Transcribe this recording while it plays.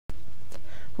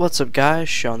What's up guys,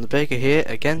 SeanTheBaker here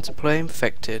again to play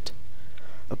Infected.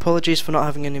 Apologies for not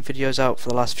having any videos out for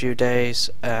the last few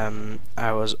days. I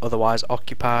was otherwise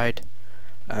occupied.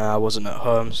 I wasn't at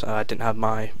home, so I didn't have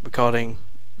my recording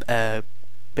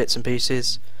bits and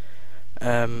pieces.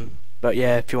 But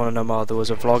yeah, if you want to know more, there was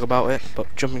a vlog about it.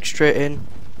 But jumping straight in,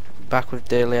 back with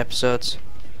daily episodes.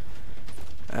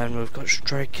 And we've got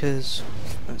strikers.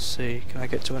 Let's see, can I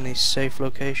get to any safe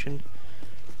location?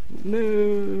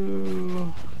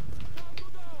 No,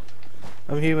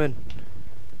 I'm human.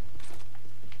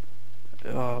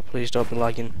 Oh, please don't be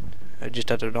lagging. I just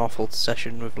had an awful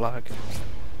session with lag.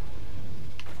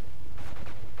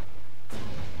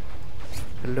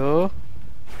 Hello?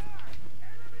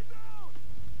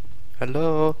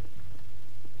 Hello?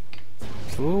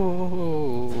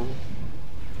 Ooh.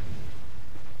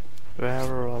 Where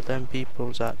are all them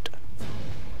peoples at?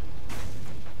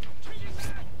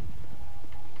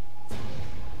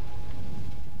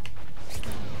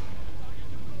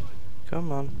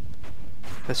 Come on.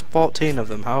 There's 14 of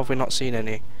them, how have we not seen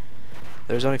any?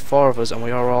 There's only 4 of us and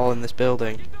we are all in this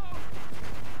building.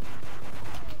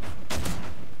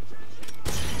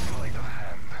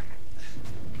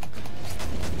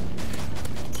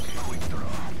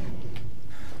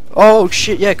 Oh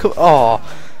shit, yeah, oh.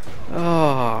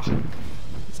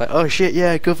 It's like, oh shit,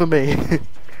 yeah, cover me. I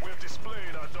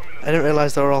didn't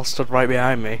realise they were all stood right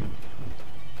behind me.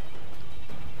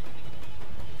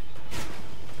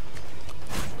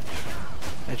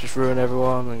 I just ruined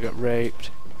everyone and got raped.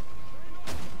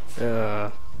 3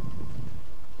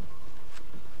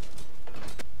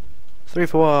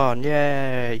 for 1,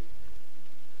 yay!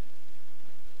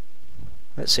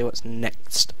 Let's see what's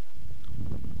next.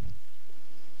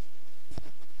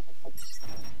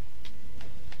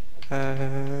 I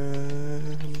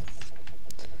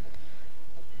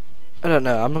don't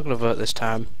know, I'm not gonna vote this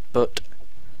time, but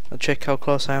I'll check how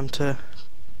close I am to.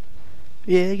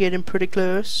 Yeah, getting pretty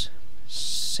close.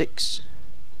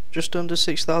 Just under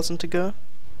 6,000 to go.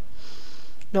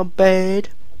 Not bad.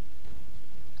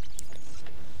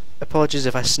 Apologies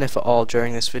if I sniff at all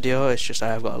during this video, it's just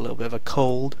I've got a little bit of a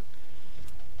cold.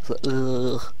 It's like,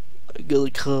 ugh, I got a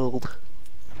cold.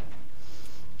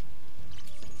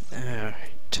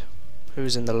 Alright.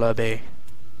 Who's in the lobby?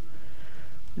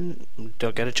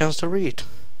 Don't get a chance to read.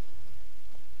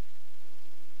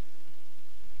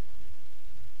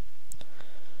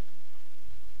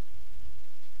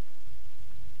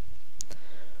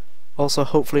 Also,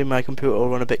 hopefully my computer will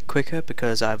run a bit quicker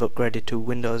because I've upgraded to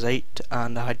Windows 8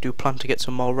 and I do plan to get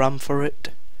some more RAM for it,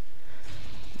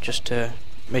 just to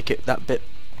make it that bit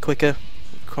quicker.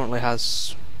 It currently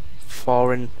has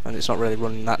 4 in and it's not really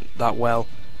running that well.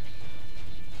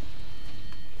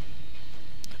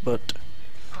 But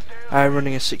I'm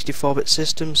running a 64-bit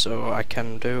system, so I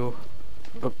can do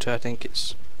up to, I think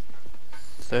it's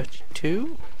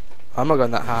 32? I'm not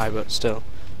going that high, but still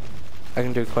I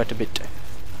can do quite a bit.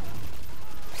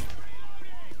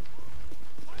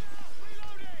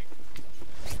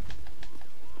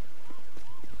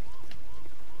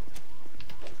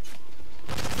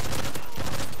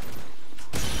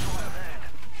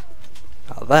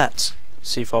 Now that's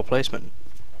C4 placement.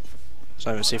 It's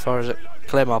not even C4, is it?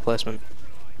 Claymore placement.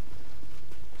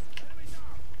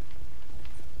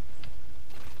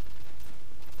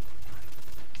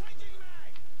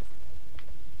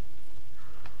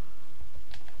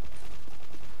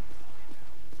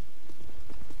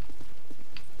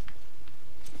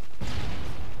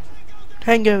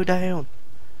 Tango down.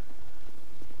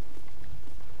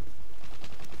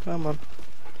 Come on.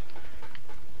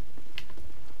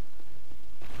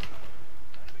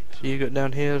 So you got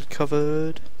down here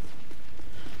covered,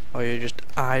 or you're just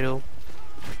idle?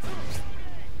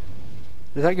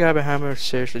 Did that guy behind me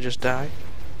seriously just die?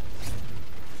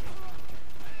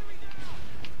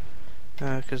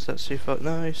 Because that's C4.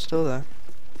 No, he's still there.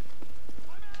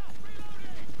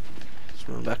 Let's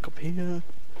run back up here.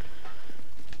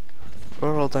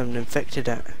 Where are all them infected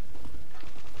at?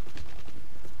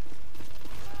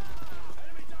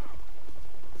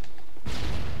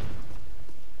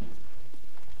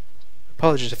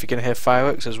 Apologies if you're gonna hear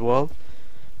fireworks as well.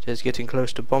 Just getting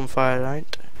close to bonfire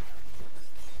night.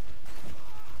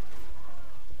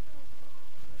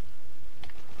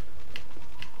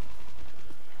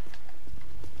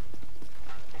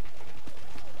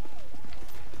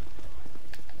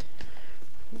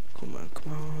 Come on,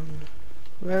 come on.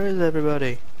 Where is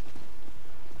everybody?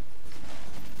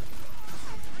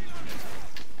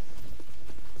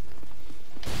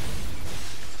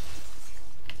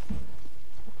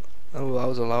 Oh, that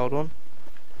was a loud one.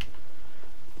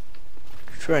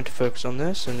 Trying to focus on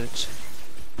this and it's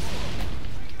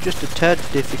just a tad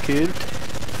difficult.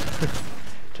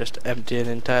 Just empty an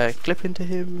entire clip into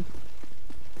him.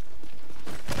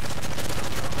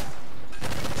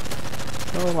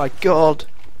 Oh my god!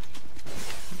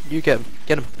 You get him.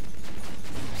 Get him.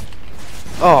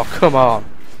 Oh, come on.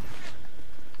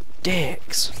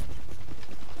 Dicks.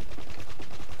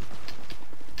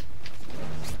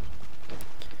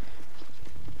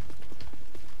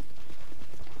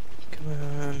 Come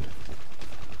on.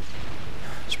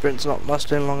 Sprint's not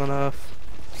lasting long enough.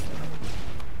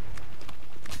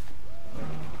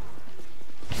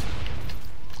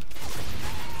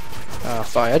 Oh, I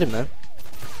thought I had him then.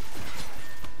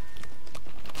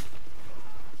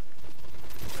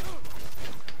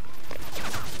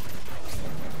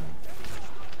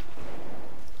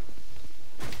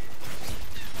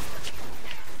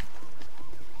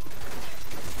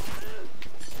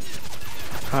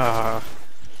 Ah.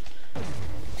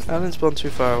 I didn't spawn too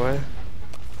far away.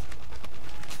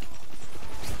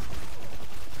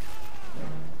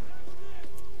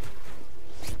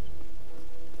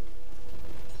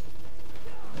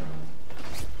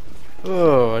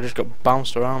 Oh, I just got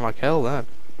bounced around like hell then.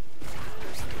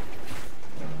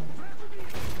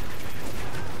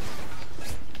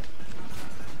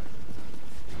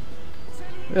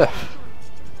 Ugh.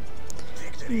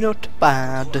 Not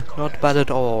bad. Not bad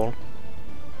at all.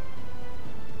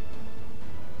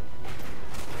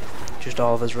 Just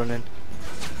all of us running.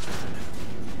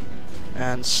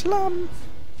 And slam!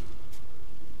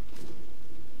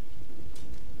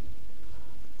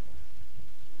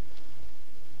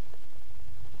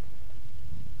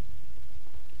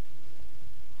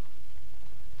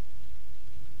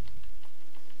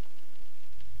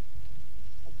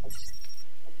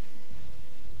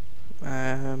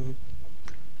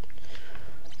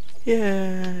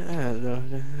 Yeah,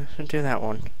 do that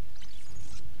one.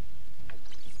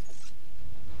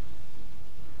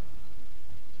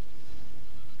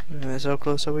 So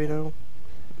close are we now?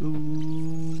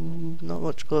 Ooh, not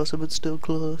much closer, but still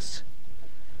close.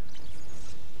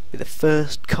 Be the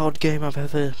first COD game I've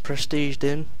ever prestiged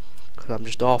in, because I'm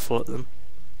just awful at them.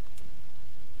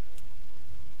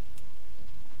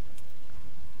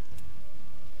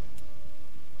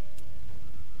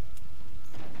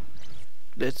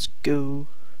 Let's go.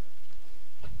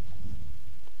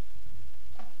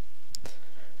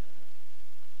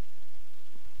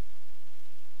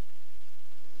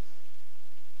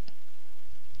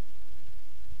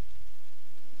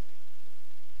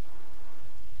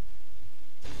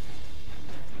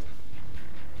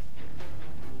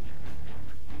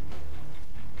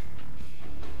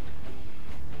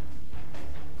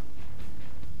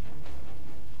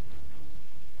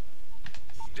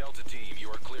 Delta team, you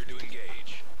are clear to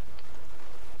engage.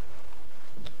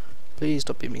 Please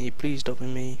don't be me, please don't be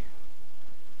me.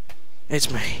 It's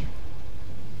me.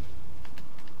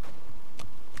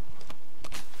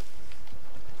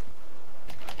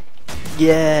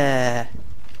 Yeah.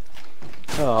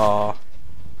 Oh.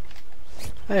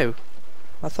 Oh.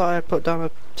 I thought I'd put down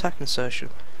a attack insertion.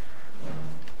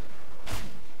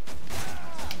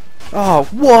 Oh,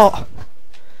 what?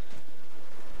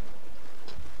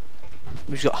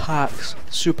 We've got hacks,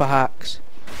 super hacks.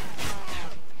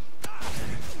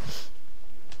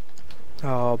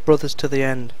 Oh, brothers to the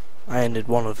end. I ended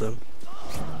one of them.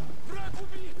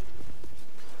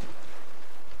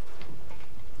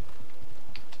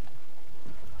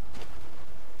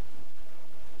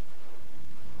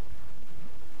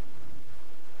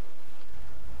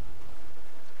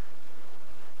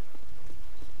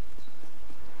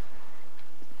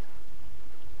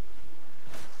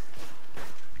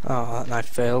 Oh, that knife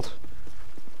failed.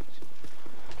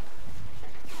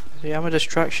 See, I'm a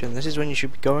distraction. This is when you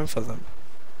should be going for them.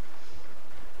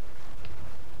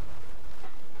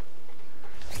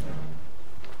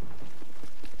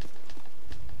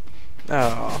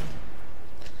 Oh.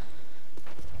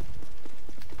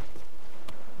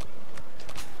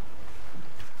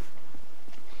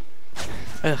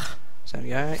 Ugh. Same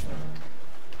guy.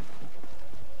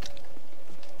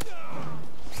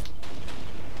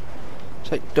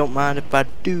 It's like, don't mind if I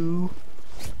do.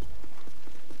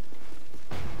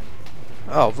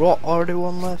 Oh, what? Already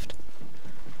one left?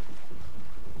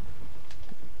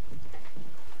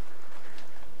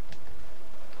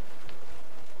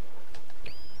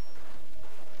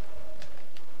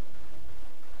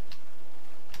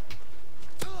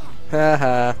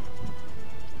 Haha.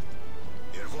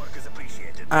 Your work is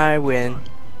appreciated. I win.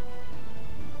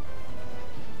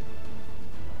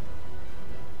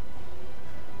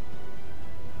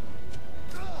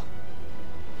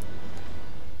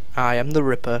 I am the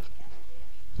Ripper.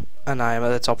 And I am at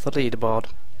the top of the leaderboard.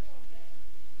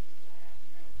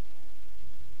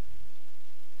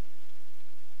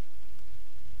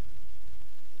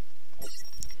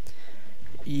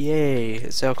 Yay!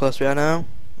 Let's see how close we are now.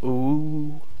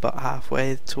 Ooh, about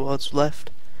halfway towards left.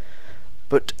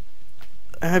 But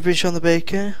I've been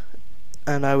SeanTheBaker,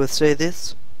 and I will say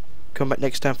this: come back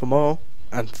next time for more,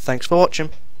 and thanks for watching.